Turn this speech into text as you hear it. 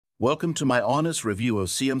Welcome to my honest review of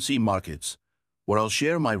CMC Markets, where I'll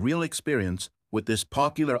share my real experience with this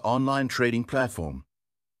popular online trading platform.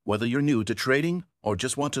 Whether you're new to trading or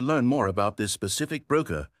just want to learn more about this specific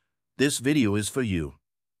broker, this video is for you.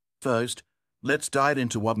 First, let's dive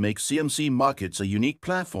into what makes CMC Markets a unique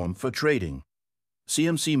platform for trading.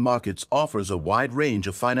 CMC Markets offers a wide range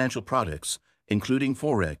of financial products, including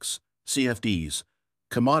Forex, CFDs,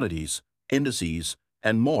 commodities, indices,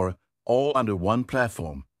 and more, all under one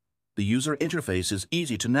platform. The user interface is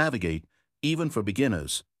easy to navigate, even for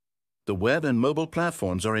beginners. The web and mobile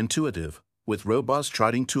platforms are intuitive, with robust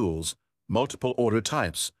charting tools, multiple order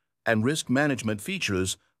types, and risk management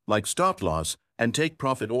features like stop-loss and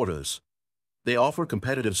take-profit orders. They offer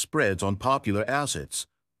competitive spreads on popular assets,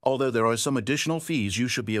 although there are some additional fees you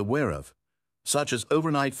should be aware of, such as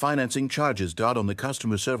overnight financing charges. On the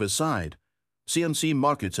customer service side, CMC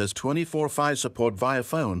Markets has 24/5 support via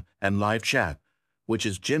phone and live chat, which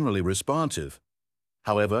is generally responsive.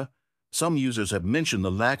 However, some users have mentioned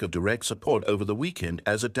the lack of direct support over the weekend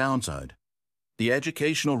as a downside. The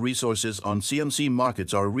educational resources on CMC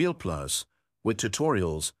Markets are a real plus, with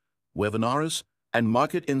tutorials, webinars, and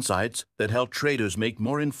market insights that help traders make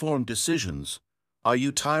more informed decisions. Are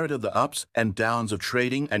you tired of the ups and downs of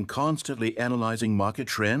trading and constantly analyzing market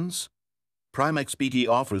trends? PrimeXPT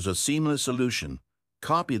offers a seamless solution.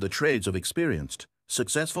 Copy the trades of experienced,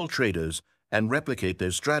 successful traders and replicate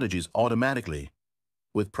their strategies automatically.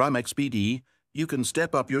 With PrimeXPT, you can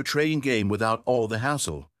step up your trading game without all the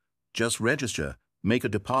hassle. Just register, make a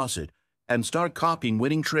deposit, and start copying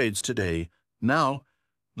winning trades today. Now,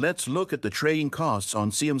 let's look at the trading costs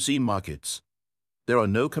on CMC Markets. There are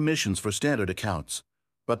no commissions for standard accounts,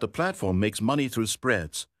 but the platform makes money through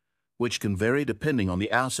spreads, which can vary depending on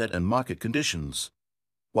the asset and market conditions.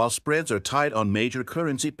 While spreads are tight on major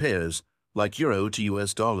currency pairs, like Euro to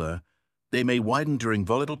US dollar, they may widen during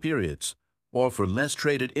volatile periods, or for less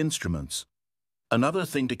traded instruments. Another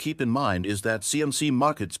thing to keep in mind is that CMC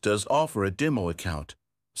Markets does offer a demo account,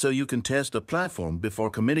 so you can test the platform before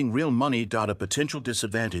committing real money. A potential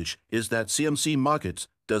disadvantage is that CMC Markets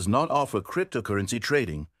does not offer cryptocurrency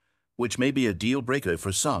trading, which may be a deal breaker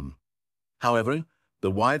for some. However, the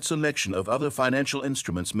wide selection of other financial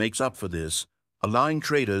instruments makes up for this, allowing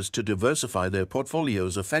traders to diversify their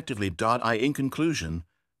portfolios effectively. In conclusion,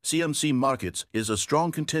 CMC Markets is a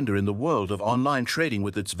strong contender in the world of online trading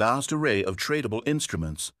with its vast array of tradable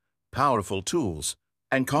instruments, powerful tools,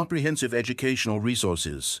 and comprehensive educational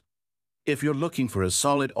resources. If you're looking for a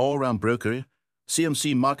solid all-round broker,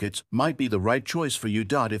 CMC Markets might be the right choice for you.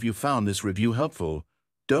 If you found this review helpful,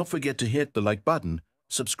 don't forget to hit the like button,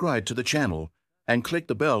 subscribe to the channel, and click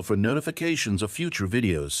the bell for notifications of future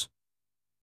videos.